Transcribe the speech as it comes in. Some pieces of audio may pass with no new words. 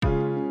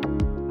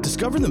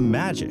Discover the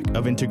magic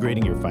of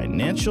integrating your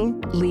financial,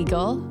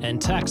 legal,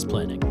 and tax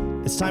planning.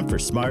 It's time for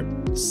Smart,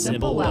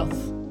 Simple Wealth.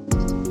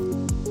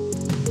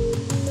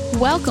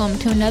 Welcome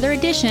to another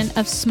edition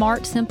of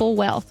Smart, Simple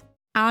Wealth.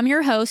 I'm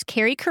your host,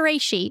 Carrie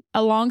Qureshi,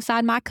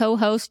 alongside my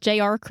co-host,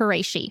 JR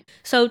Qureshi.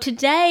 So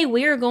today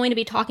we are going to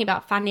be talking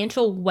about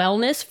financial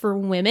wellness for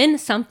women,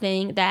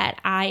 something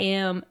that I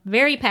am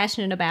very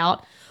passionate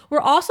about.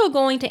 We're also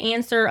going to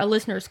answer a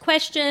listener's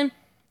question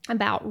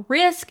about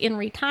risk in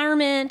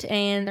retirement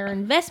and their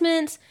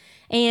investments.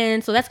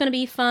 And so that's going to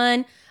be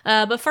fun.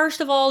 But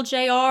first of all,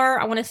 JR,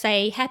 I want to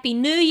say Happy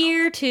New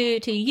Year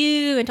to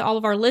you and to all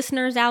of our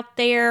listeners out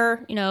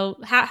there. You know,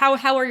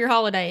 how were your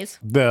holidays?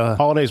 The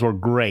holidays were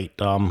great.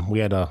 We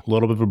had a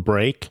little bit of a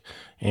break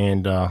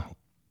and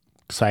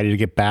excited to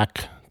get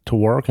back to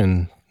work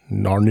in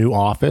our new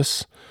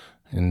office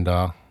and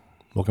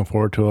looking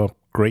forward to a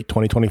great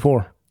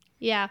 2024.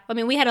 Yeah, I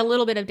mean, we had a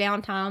little bit of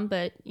downtime,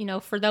 but, you know,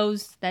 for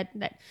those that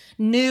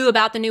knew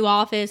about the new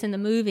office and the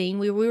moving,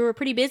 we were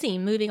pretty busy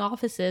moving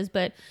offices,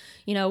 but,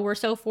 you know, we're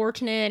so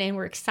fortunate and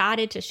we're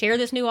excited to share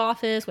this new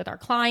office with our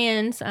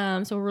clients.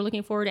 So we're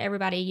looking forward to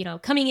everybody, you know,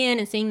 coming in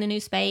and seeing the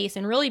new space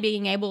and really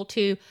being able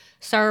to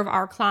serve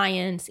our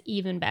clients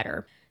even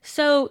better.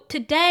 So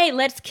today,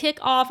 let's kick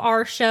off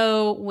our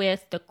show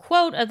with the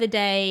quote of the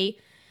day,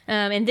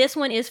 and this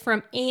one is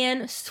from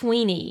Anne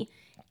Sweeney.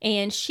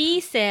 And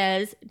she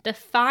says,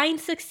 define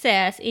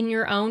success in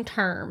your own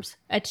terms,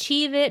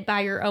 achieve it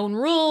by your own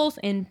rules,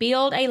 and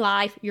build a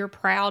life you're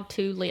proud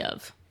to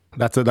live.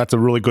 That's a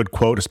really good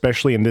quote,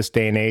 especially in this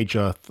day and age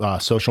of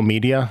social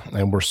media.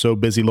 And we're so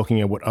busy looking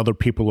at what other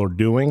people are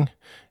doing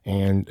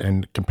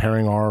and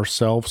comparing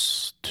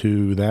ourselves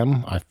to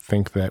them. I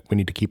think that we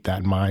need to keep that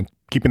in mind,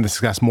 keeping the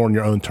success more in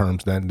your own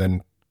terms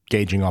than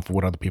gauging off of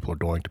what other people are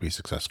doing to be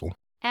successful.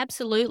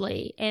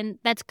 Absolutely. And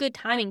that's good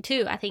timing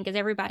too, I think, as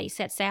everybody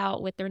sets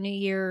out with their New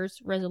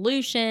Year's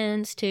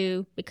resolutions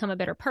to become a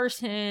better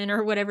person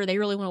or whatever they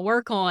really want to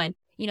work on.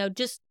 You know,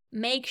 just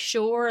make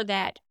sure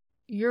that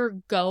your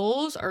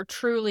goals are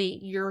truly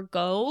your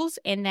goals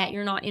and that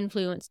you're not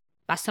influenced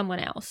by someone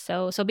else.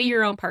 So be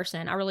your own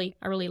person. I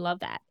really love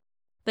that.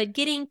 But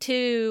getting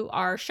to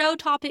our show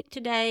topic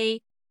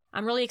today,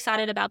 I'm really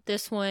excited about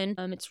this one.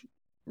 It's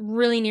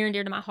really near and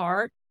dear to my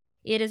heart.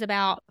 It is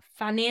about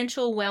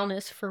financial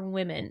wellness for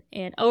women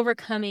and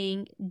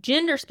overcoming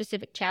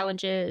gender-specific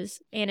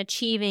challenges and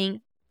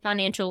achieving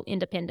financial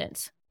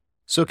independence.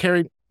 So,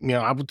 Carrie, you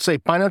know, I would say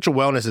financial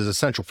wellness is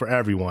essential for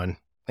everyone.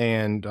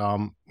 And,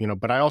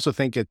 but I also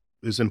think it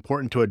is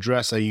important to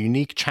address a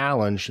unique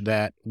challenge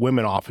that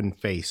women often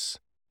face.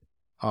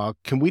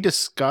 Can we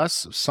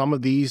discuss some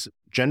of these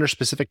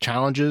gender-specific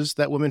challenges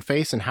that women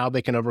face and how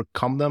they can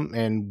overcome them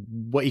and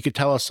what you could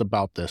tell us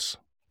about this?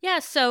 Yeah,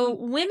 so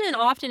women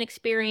often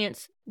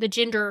experience the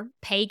gender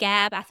pay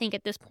gap. I think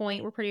at this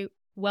point we're pretty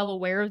well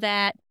aware of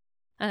that.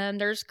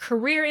 There's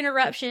career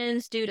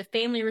interruptions due to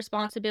family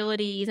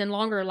responsibilities and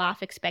longer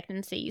life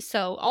expectancies.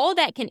 So all of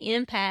that can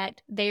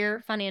impact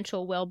their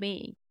financial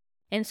well-being.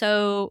 And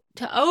so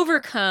to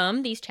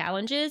overcome these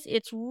challenges,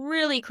 it's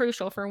really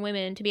crucial for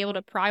women to be able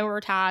to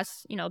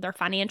prioritize, you know, their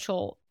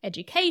financial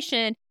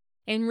education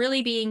and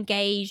really be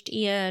engaged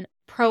in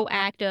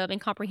proactive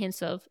and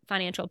comprehensive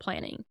financial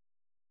planning.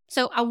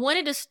 So I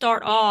wanted to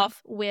start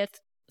off with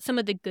some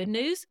of the good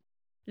news.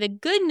 The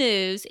good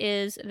news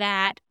is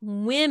that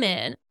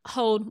women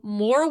hold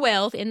more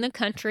wealth in the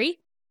country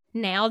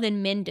now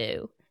than men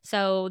do.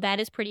 So that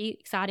is pretty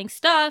exciting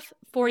stuff.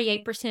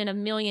 48% of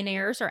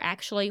millionaires are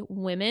actually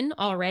women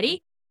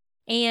already.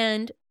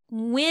 And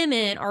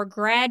women are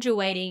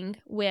graduating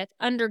with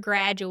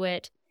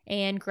undergraduate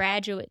and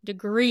graduate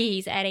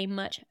degrees at a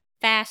much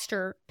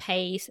faster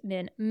pace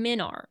than men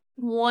are.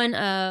 One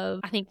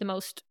of, I think, the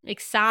most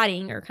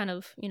exciting or kind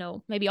of, you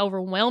know, maybe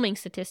overwhelming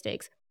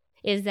statistics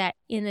is that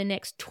in the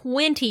next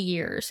 20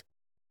 years,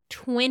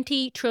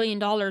 $20 trillion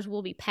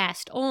will be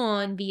passed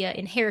on via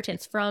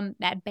inheritance from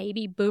that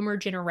baby boomer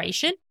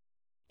generation.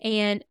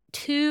 And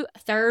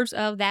 2/3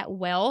 of that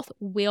wealth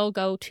will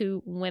go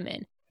to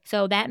women.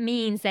 So that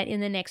means that in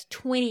the next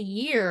 20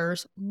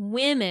 years,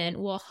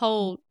 women will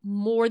hold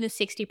more than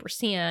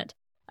 60%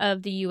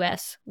 of the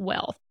U.S.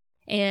 wealth.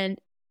 And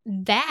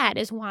that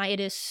is why it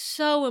is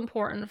so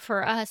important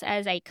for us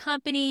as a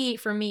company,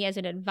 for me as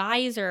an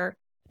advisor,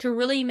 to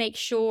really make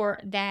sure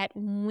that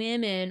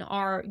women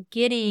are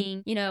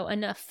getting, you know,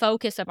 enough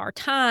focus of our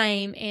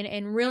time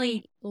and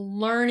really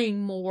learning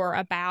more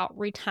about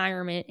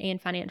retirement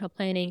and financial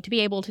planning to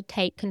be able to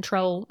take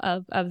control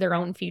of their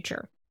own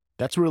future.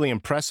 That's really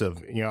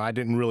impressive. You know, I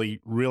didn't really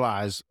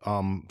realize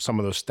some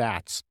of those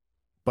stats,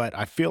 but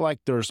I feel like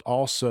there's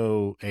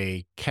also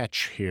a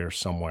catch here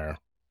somewhere.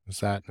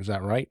 Is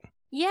that right?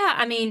 Yeah,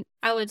 I mean,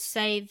 I would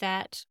say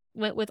that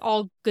with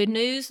all good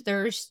news,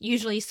 there's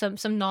usually some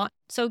not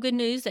so good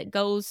news that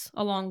goes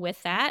along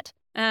with that.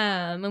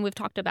 And we've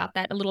talked about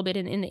that a little bit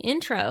in the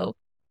intro.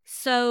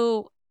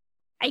 So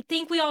I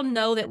think we all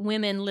know that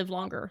women live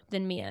longer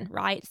than men,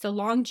 right? So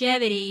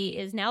longevity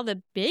is now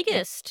the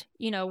biggest,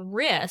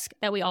 risk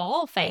that we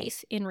all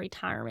face in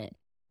retirement.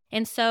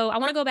 And so I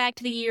want to go back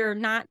to the year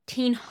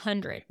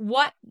 1900.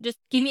 Just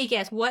give me a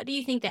guess. What do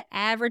you think the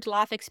average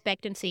life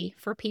expectancy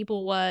for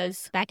people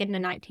was back in the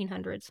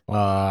 1900s?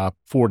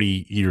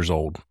 40 years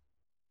old.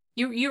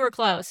 You were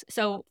close.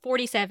 So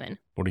 47.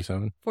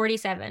 47?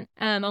 47.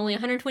 Only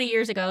 120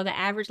 years ago, the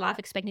average life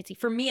expectancy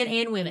for men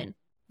and women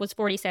was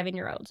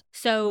 47-year-olds.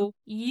 So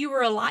you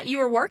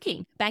were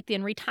working back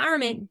then.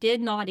 Retirement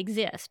did not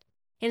exist.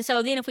 And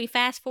so then if we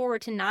fast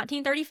forward to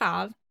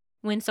 1935,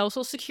 when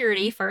Social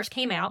Security first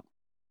came out,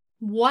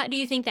 what do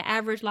you think the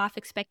average life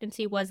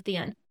expectancy was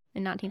then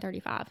in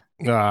 1935?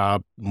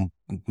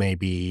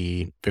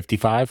 Maybe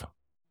 55?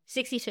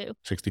 62.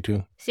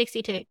 62?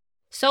 62.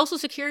 Social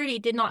Security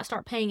did not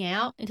start paying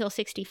out until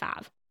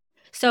 65.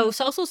 So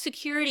Social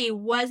Security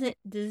wasn't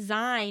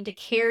designed to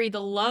carry the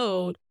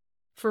load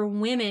for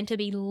women to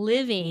be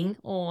living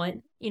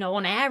on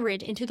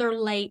average into their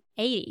late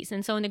 80s.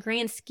 And so in the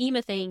grand scheme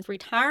of things,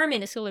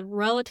 retirement is still a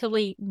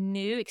relatively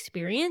new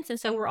experience. And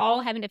so we're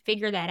all having to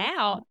figure that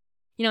out,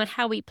 and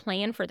how we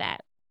plan for that.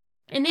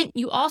 And then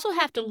you also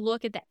have to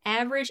look at the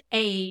average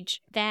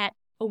age that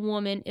a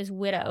woman is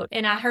widowed.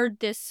 And I heard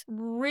this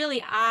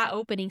really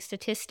eye-opening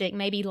statistic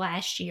maybe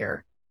last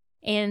year,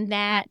 and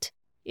that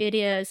it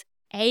is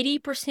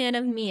 80%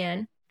 of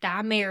men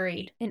die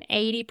married and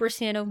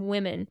 80% of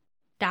women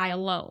die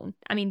alone.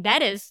 I mean,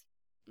 that is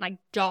like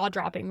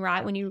jaw-dropping,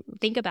 right, when you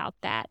think about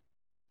that.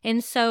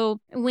 And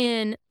so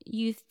when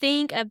you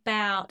think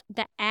about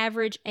the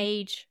average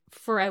age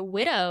for a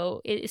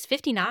widow, it is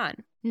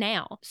 59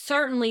 now.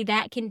 Certainly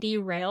that can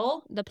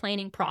derail the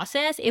planning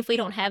process if we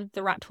don't have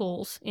the right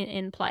tools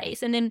in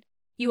place. And then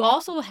you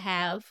also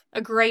have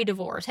a gray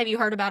divorce. Have you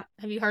heard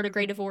of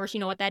gray divorce?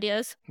 You know what that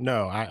is?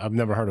 No, I've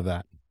never heard of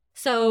that.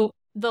 So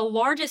the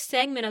largest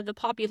segment of the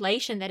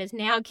population that is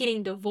now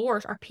getting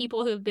divorced are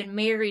people who have been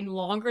married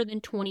longer than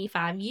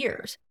 25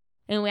 years.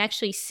 And we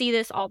actually see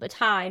this all the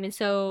time. And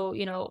so,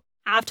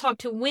 I've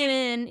talked to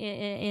women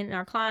in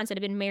our clients that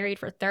have been married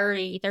for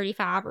 30,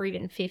 35, or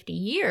even 50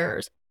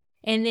 years.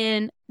 And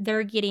then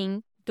they're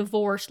getting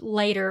divorced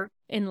later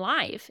in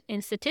life.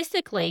 And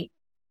statistically,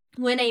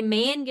 when a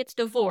man gets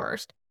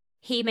divorced,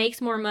 he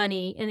makes more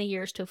money in the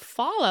years to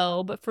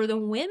follow. But for the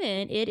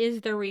women, it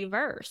is the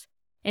reverse.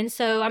 And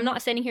so I'm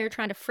not sitting here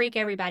trying to freak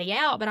everybody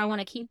out, but I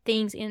want to keep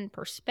things in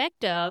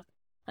perspective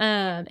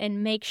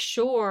and make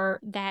sure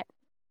that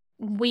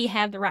we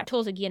have the right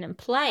tools again in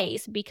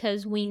place,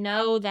 because we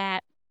know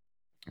that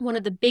one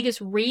of the biggest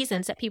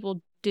reasons that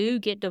people do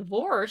get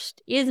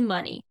divorced is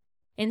money.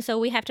 And so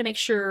we have to make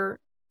sure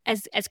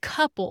as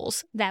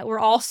couples that we're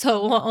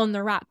also on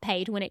the right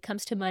page when it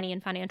comes to money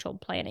and financial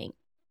planning.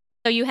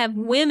 So you have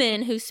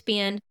women who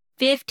spend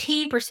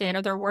 15%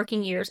 of their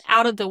working years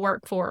out of the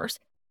workforce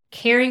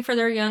caring for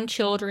their young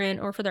children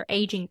or for their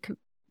aging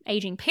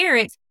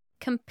parents,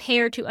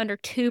 compared to under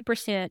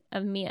 2%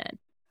 of men,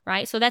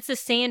 right? So that's the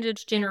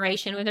sandwich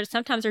generation, where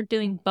sometimes they're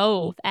doing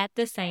both at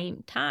the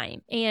same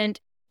time. And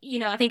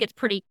I think it's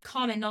pretty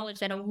common knowledge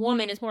that a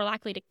woman is more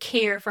likely to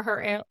care for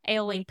her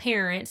ailing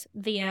parents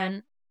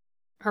than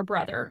her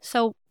brother.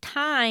 So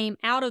time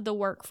out of the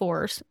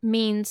workforce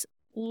means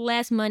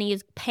less money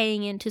is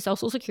paying into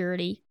Social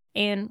Security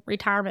and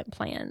retirement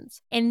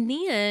plans. And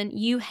then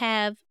you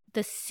have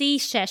the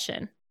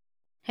C-session.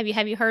 Have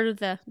you heard of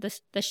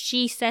the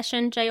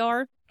she-session,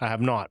 JR? I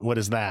have not. What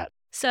is that?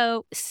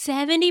 So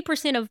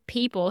 70% of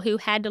people who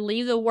had to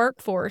leave the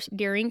workforce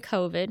during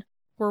COVID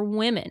were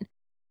women.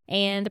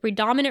 And the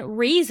predominant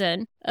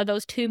reason of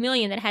those 2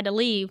 million that had to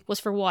leave was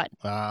for what?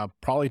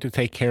 Probably to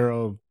take care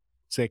of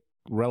sick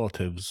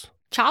relatives.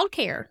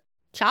 Childcare.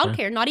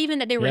 Not even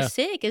that they were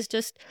sick. It's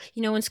just,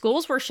 when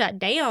schools were shut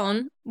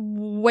down,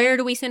 where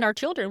do we send our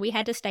children? We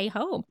had to stay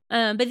home.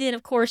 But then,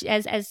 of course,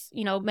 as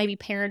maybe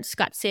parents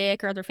got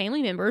sick or other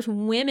family members,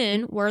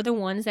 women were the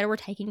ones that were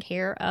taking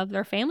care of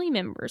their family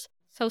members.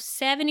 So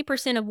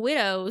 70% of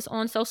widows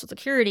on Social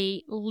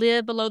Security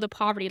live below the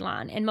poverty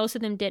line, and most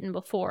of them didn't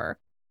before.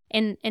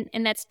 And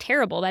that's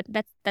terrible.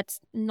 That's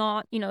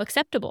not,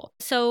 acceptable.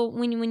 So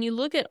when you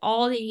look at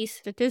all these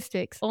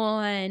statistics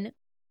on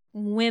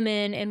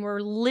women, and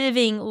we're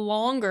living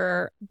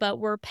longer, but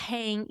we're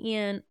paying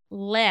in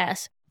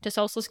less to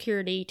Social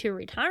Security, to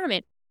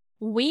retirement,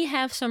 we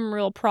have some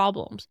real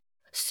problems.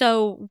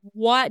 So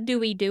what do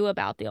we do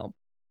about them?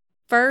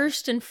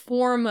 First and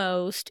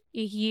foremost,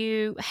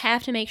 you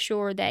have to make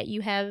sure that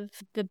you have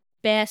the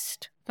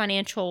best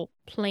financial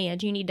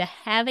plans. You need to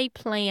have a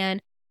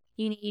plan.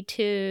 You need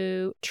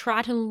to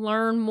try to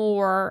learn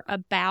more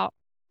about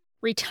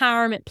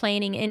retirement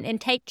planning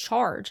and take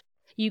charge.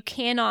 You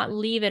cannot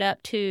leave it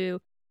up to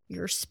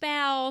your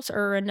spouse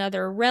or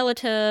another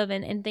relative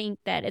and think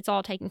that it's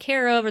all taken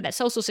care of, or that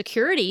Social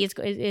Security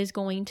is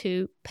going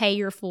to pay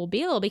your full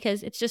bill,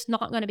 because it's just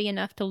not going to be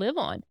enough to live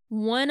on.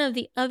 One of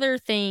the other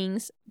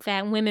things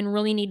that women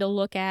really need to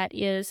look at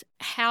is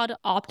how to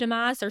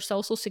optimize their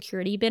Social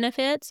Security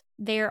benefits.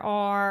 There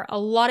are a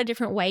lot of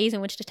different ways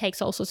in which to take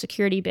Social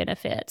Security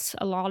benefits.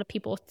 A lot of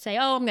people say,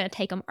 I'm going to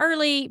take them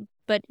early,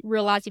 but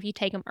realize if you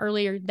take them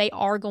earlier, they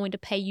are going to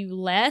pay you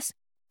less.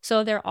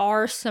 So there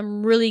are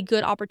some really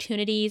good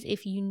opportunities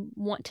if you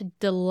want to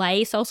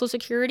delay Social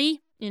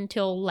Security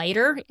until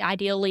later,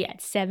 ideally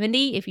at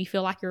 70, if you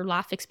feel like your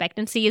life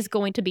expectancy is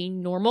going to be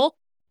normal,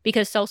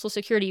 because Social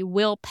Security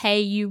will pay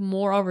you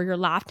more over your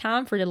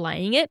lifetime for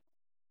delaying it.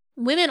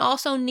 Women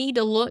also need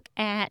to look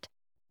at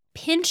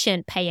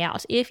pension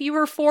payouts. If you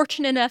were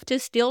fortunate enough to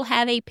still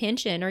have a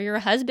pension or your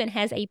husband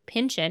has a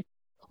pension,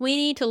 we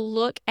need to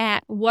look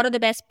at what are the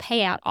best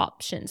payout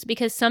options,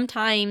 because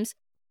sometimes,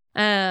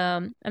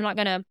 I'm not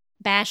going to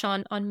bash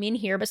on men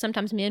here, but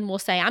sometimes men will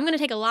say, I'm going to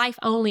take a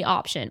life-only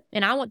option,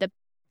 and I want the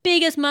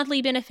biggest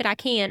monthly benefit I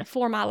can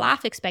for my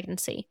life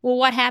expectancy. Well,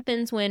 what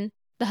happens when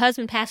the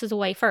husband passes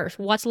away first?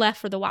 What's left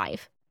for the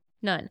wife?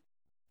 None.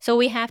 So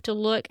we have to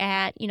look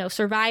at,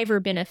 survivor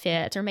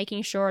benefits, or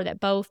making sure that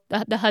both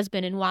the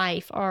husband and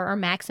wife are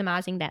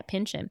maximizing that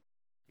pension.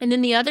 And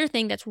then the other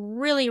thing that's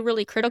really,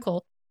 really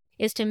critical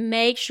is to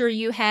make sure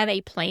you have a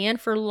plan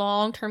for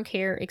long-term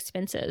care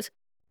expenses.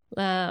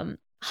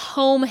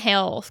 Home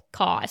health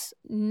costs,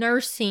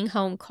 nursing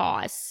home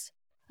costs,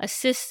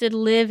 assisted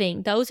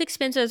living, those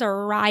expenses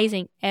are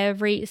rising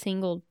every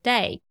single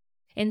day.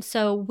 And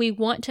so we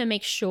want to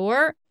make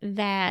sure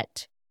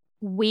that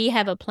we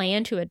have a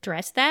plan to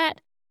address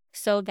that,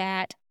 so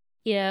that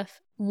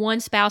if one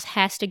spouse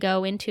has to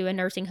go into a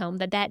nursing home,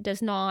 that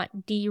does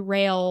not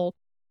derail,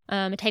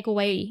 take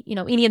away,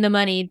 any of the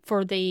money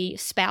for the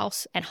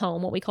spouse at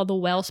home, what we call the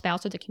well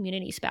spouse or the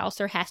community spouse.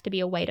 There has to be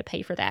a way to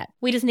pay for that.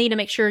 We just need to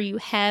make sure you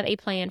have a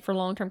plan for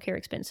long-term care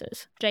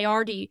expenses.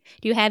 JR, do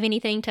you have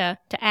anything to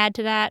add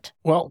to that?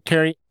 Well,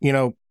 Terry,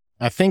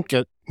 I think,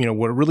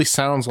 what it really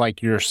sounds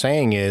like you're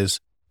saying is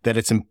that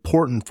it's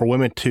important for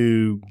women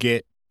to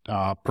get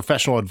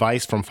professional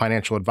advice from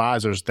financial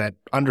advisors that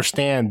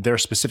understand their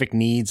specific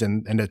needs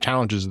and the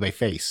challenges they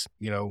face.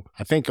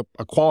 I think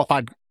a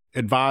qualified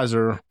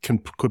advisor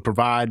could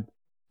provide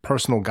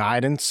personal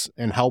guidance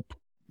and help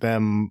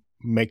them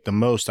make the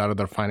most out of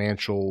their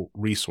financial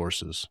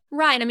resources.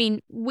 Right. I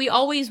mean, we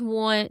always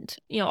want,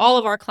 all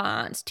of our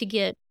clients to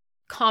get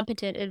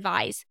competent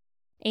advice.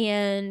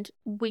 And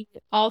we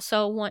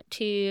also want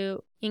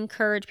to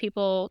encourage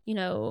people,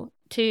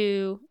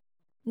 to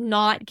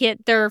not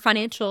get their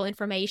financial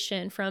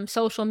information from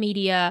social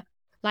media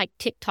like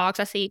TikToks.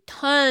 I see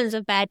tons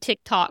of bad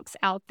TikToks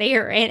out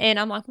there. And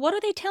I'm like, what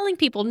are they telling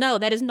people? No,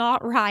 that is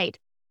not right.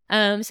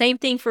 Same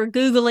thing for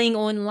Googling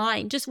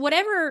online. Just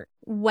whatever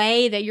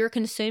way that you're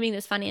consuming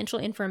this financial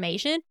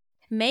information,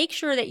 make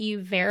sure that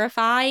you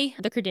verify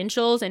the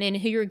credentials and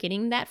who you're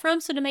getting that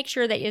from, so to make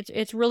sure that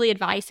it's really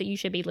advice that you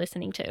should be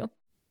listening to.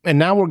 And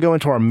now we're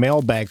going to our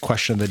mailbag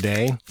question of the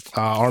day.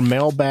 Our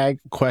mailbag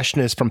question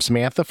is from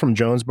Samantha from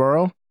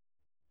Jonesboro.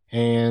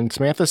 And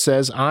Samantha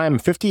says, I'm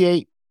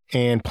 58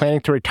 and planning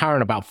to retire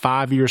in about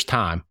 5 years'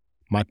 time.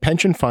 My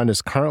pension fund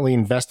is currently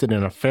invested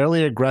in a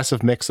fairly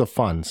aggressive mix of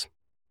funds.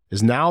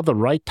 Is now the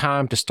right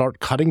time to start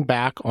cutting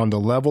back on the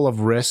level of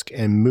risk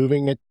and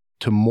moving it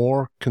to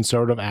more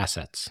conservative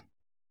assets?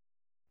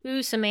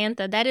 Ooh,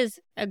 Samantha, that is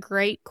a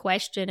great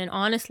question. And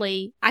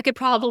honestly, I could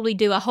probably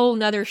do a whole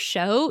nother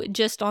show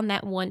just on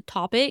that one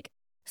topic.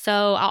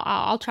 So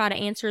I'll try to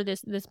answer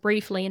this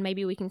briefly, and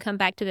maybe we can come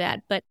back to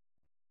that. But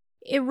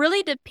it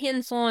really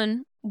depends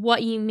on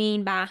what you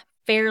mean by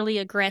fairly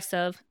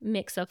aggressive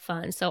mix of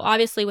funds. So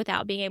obviously,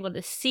 without being able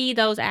to see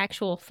those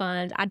actual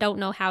funds, I don't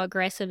know how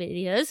aggressive it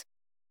is.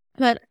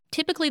 But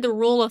typically the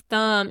rule of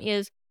thumb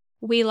is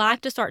we like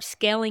to start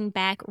scaling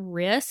back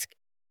risk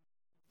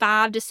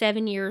 5 to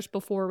 7 years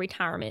before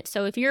retirement.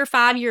 So if you're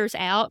 5 years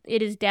out,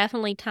 it is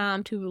definitely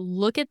time to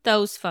look at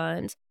those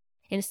funds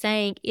and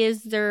saying,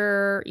 is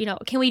there,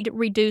 can we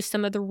reduce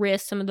some of the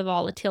risk, some of the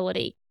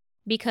volatility?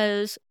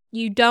 Because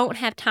you don't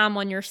have time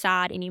on your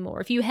side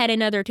anymore. If you had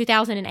another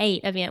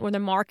 2008 event where the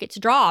markets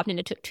dropped and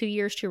it took 2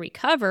 years to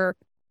recover,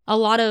 a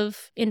lot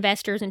of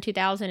investors in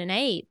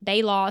 2008,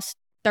 they lost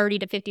 30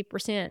 to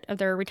 50% of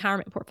their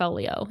retirement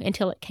portfolio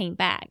until it came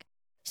back.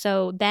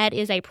 So that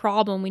is a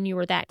problem when you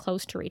were that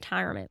close to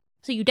retirement.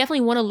 So you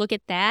definitely want to look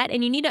at that,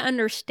 and you need to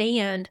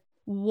understand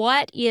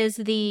what is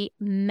the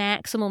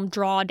maximum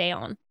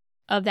drawdown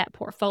of that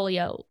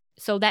portfolio.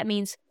 So that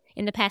means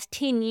in the past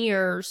 10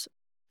 years,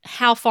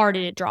 how far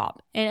did it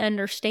drop? And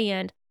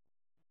understand,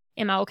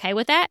 am I okay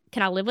with that?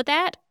 Can I live with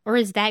that? Or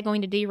is that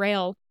going to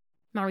derail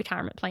my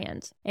retirement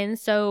plans? And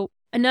so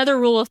another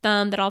rule of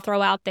thumb that I'll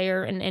throw out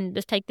there, and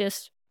just take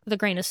this with a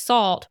grain of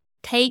salt,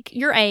 take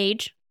your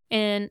age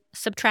and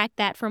subtract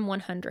that from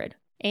 100.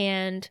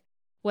 And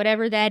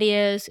whatever that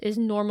is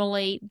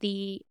normally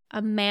the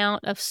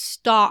amount of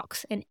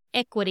stocks and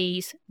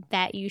equities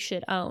that you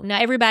should own. Now,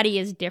 everybody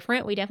is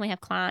different. We definitely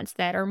have clients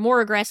that are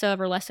more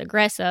aggressive or less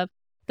aggressive,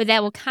 but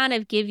that will kind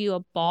of give you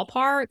a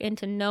ballpark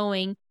into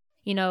knowing,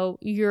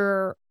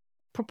 your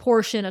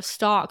proportion of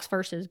stocks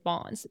versus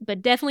bonds.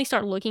 But definitely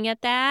start looking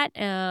at that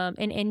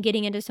and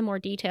getting into some more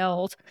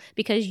details,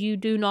 because you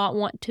do not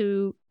want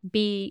to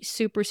be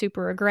super,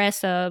 super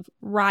aggressive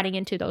riding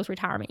into those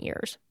retirement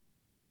years.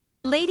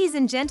 Ladies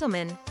and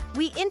gentlemen,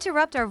 we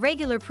interrupt our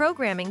regular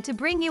programming to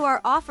bring you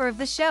our offer of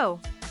the show.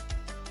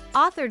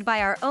 Authored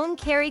by our own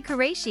Carrie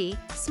Qureshi,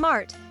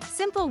 Smart,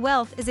 Simple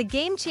Wealth is a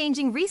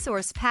game-changing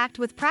resource packed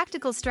with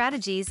practical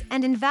strategies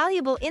and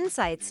invaluable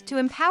insights to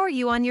empower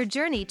you on your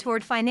journey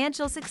toward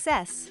financial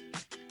success.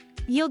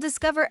 You'll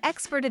discover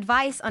expert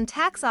advice on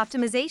tax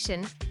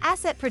optimization,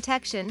 asset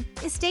protection,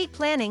 estate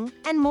planning,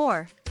 and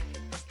more.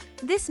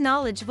 This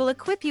knowledge will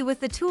equip you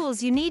with the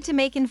tools you need to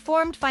make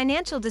informed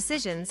financial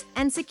decisions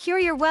and secure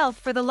your wealth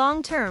for the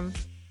long term.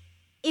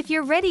 If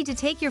you're ready to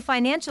take your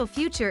financial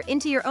future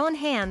into your own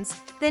hands,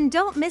 then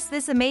don't miss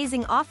this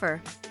amazing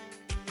offer.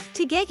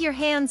 To get your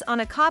hands on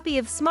a copy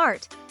of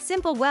Smart,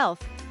 Simple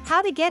Wealth,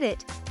 how to get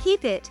it,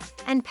 keep it,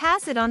 and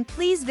pass it on,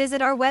 please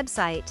visit our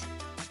website.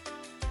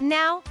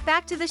 Now,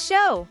 back to the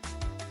show.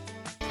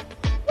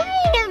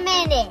 Wait a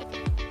minute!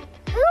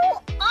 Who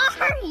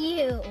are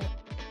you?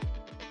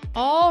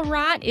 All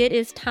right, it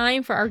is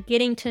time for our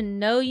getting to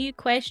know you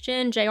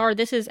question. JR,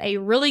 this is a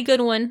really good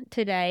one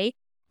today.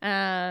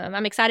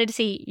 I'm excited to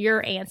see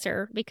your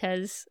answer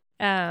because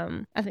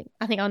I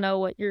think I'll know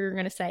what you're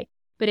going to say.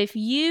 But if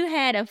you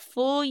had a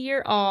full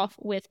year off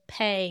with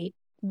pay,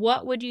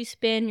 what would you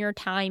spend your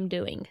time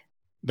doing?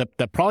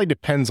 That probably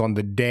depends on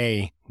the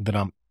day that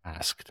I'm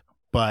asked.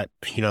 But,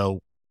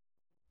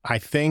 I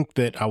think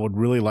that I would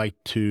really like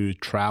to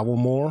travel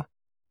more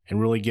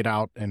and really get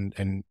out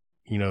and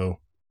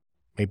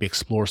maybe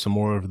explore some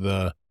more of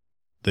the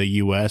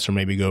U.S. or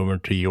maybe go over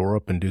to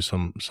Europe and do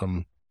some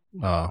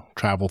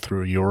travel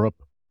through Europe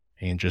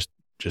and just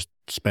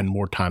spend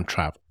more time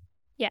traveling.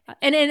 Yeah,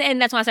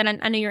 and that's why I said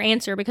I know your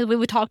answer because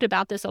we talked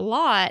about this a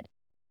lot,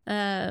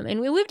 and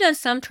we've done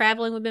some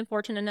traveling. We've been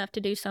fortunate enough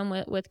to do some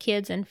with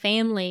kids and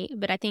family,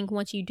 but I think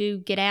once you do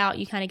get out,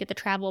 you kind of get the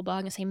travel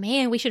bug and say,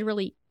 man, we should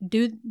really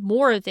do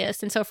more of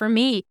this. And so for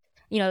me,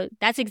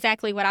 that's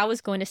exactly what I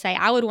was going to say.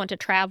 I would want to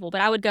travel,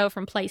 but I would go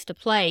from place to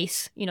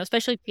place,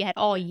 especially if you had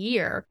all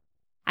year.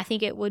 I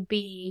think it would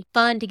be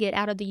fun to get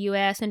out of the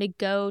U.S. and to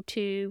go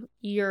to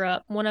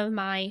Europe. One of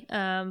my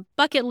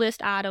bucket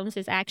list items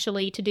is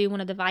actually to do one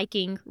of the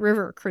Viking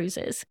river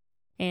cruises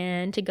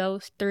and to go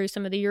through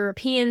some of the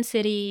European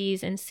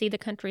cities and see the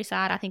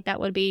countryside. I think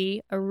that would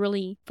be a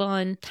really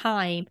fun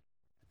time.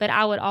 But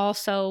I would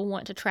also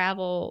want to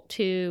travel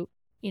to,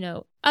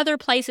 other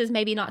places,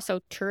 maybe not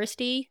so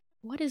touristy.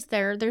 What is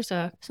there?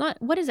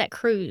 What is that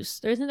cruise?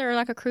 Isn't there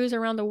like a cruise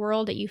around the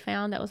world that you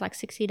found that was like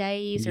 60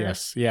 days? Or,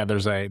 yes. Yeah.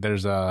 There's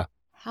a,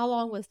 how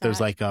long was that? There's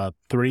like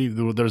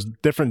there's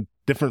different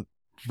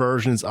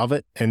versions of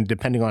it. And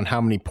depending on how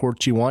many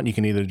ports you want, you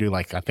can either do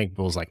I think it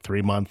was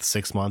 3 months,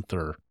 6 months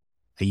or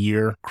a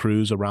year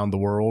cruise around the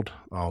world,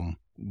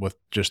 with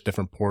just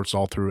different ports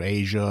all through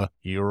Asia,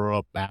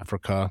 Europe,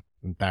 Africa,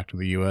 and back to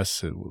the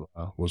U.S. It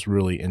was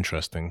really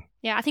interesting.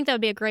 Yeah, I think that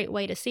would be a great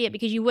way to see it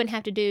because you wouldn't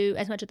have to do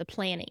as much of the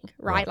planning,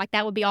 right? Like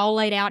that would be all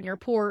laid out in your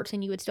ports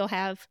and you would still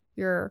have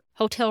your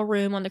hotel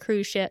room on the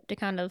cruise ship to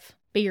kind of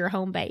be your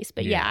home base.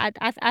 But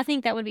I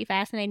think that would be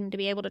fascinating to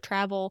be able to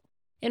travel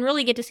and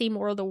really get to see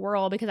more of the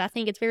world because I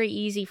think it's very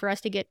easy for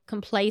us to get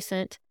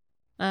complacent,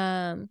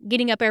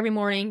 getting up every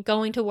morning,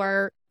 going to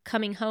work,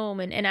 coming home.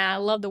 And I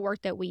love the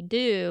work that we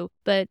do,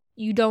 but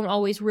you don't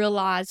always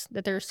realize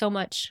that there's so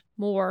much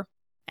more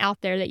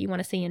out there that you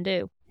want to see and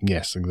do.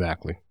 Yes,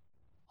 exactly.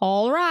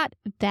 All right,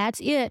 that's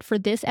it for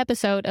this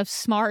episode of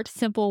Smart,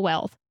 Simple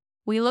Wealth.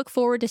 We look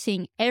forward to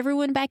seeing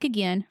everyone back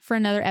again for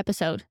another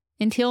episode.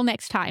 Until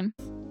next time.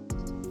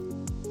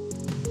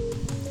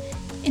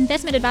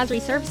 Investment advisory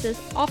services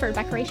offered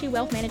by Qureshi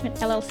Wealth Management,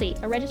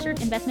 LLC, a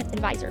registered investment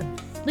advisor.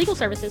 Legal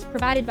services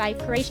provided by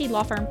Qureshi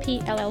Law Firm,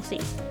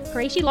 PLLC.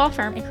 Qureshi Law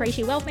Firm and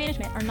Qureshi Wealth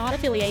Management are not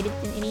affiliated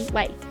in any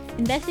way.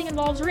 Investing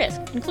involves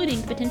risk,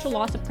 including the potential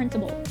loss of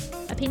principal.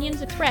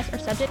 Opinions expressed are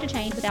subject to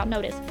change without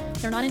notice.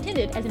 They're not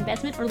intended as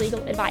investment or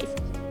legal advice.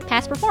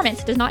 Past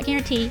performance does not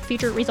guarantee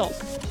future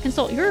results.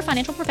 Consult your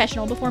financial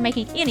professional before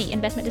making any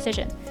investment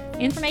decision.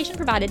 Information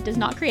provided does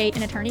not create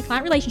an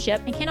attorney-client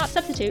relationship and cannot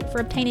substitute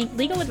for obtaining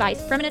legal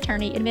advice from an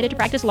attorney admitted to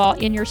practice law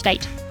in your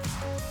state.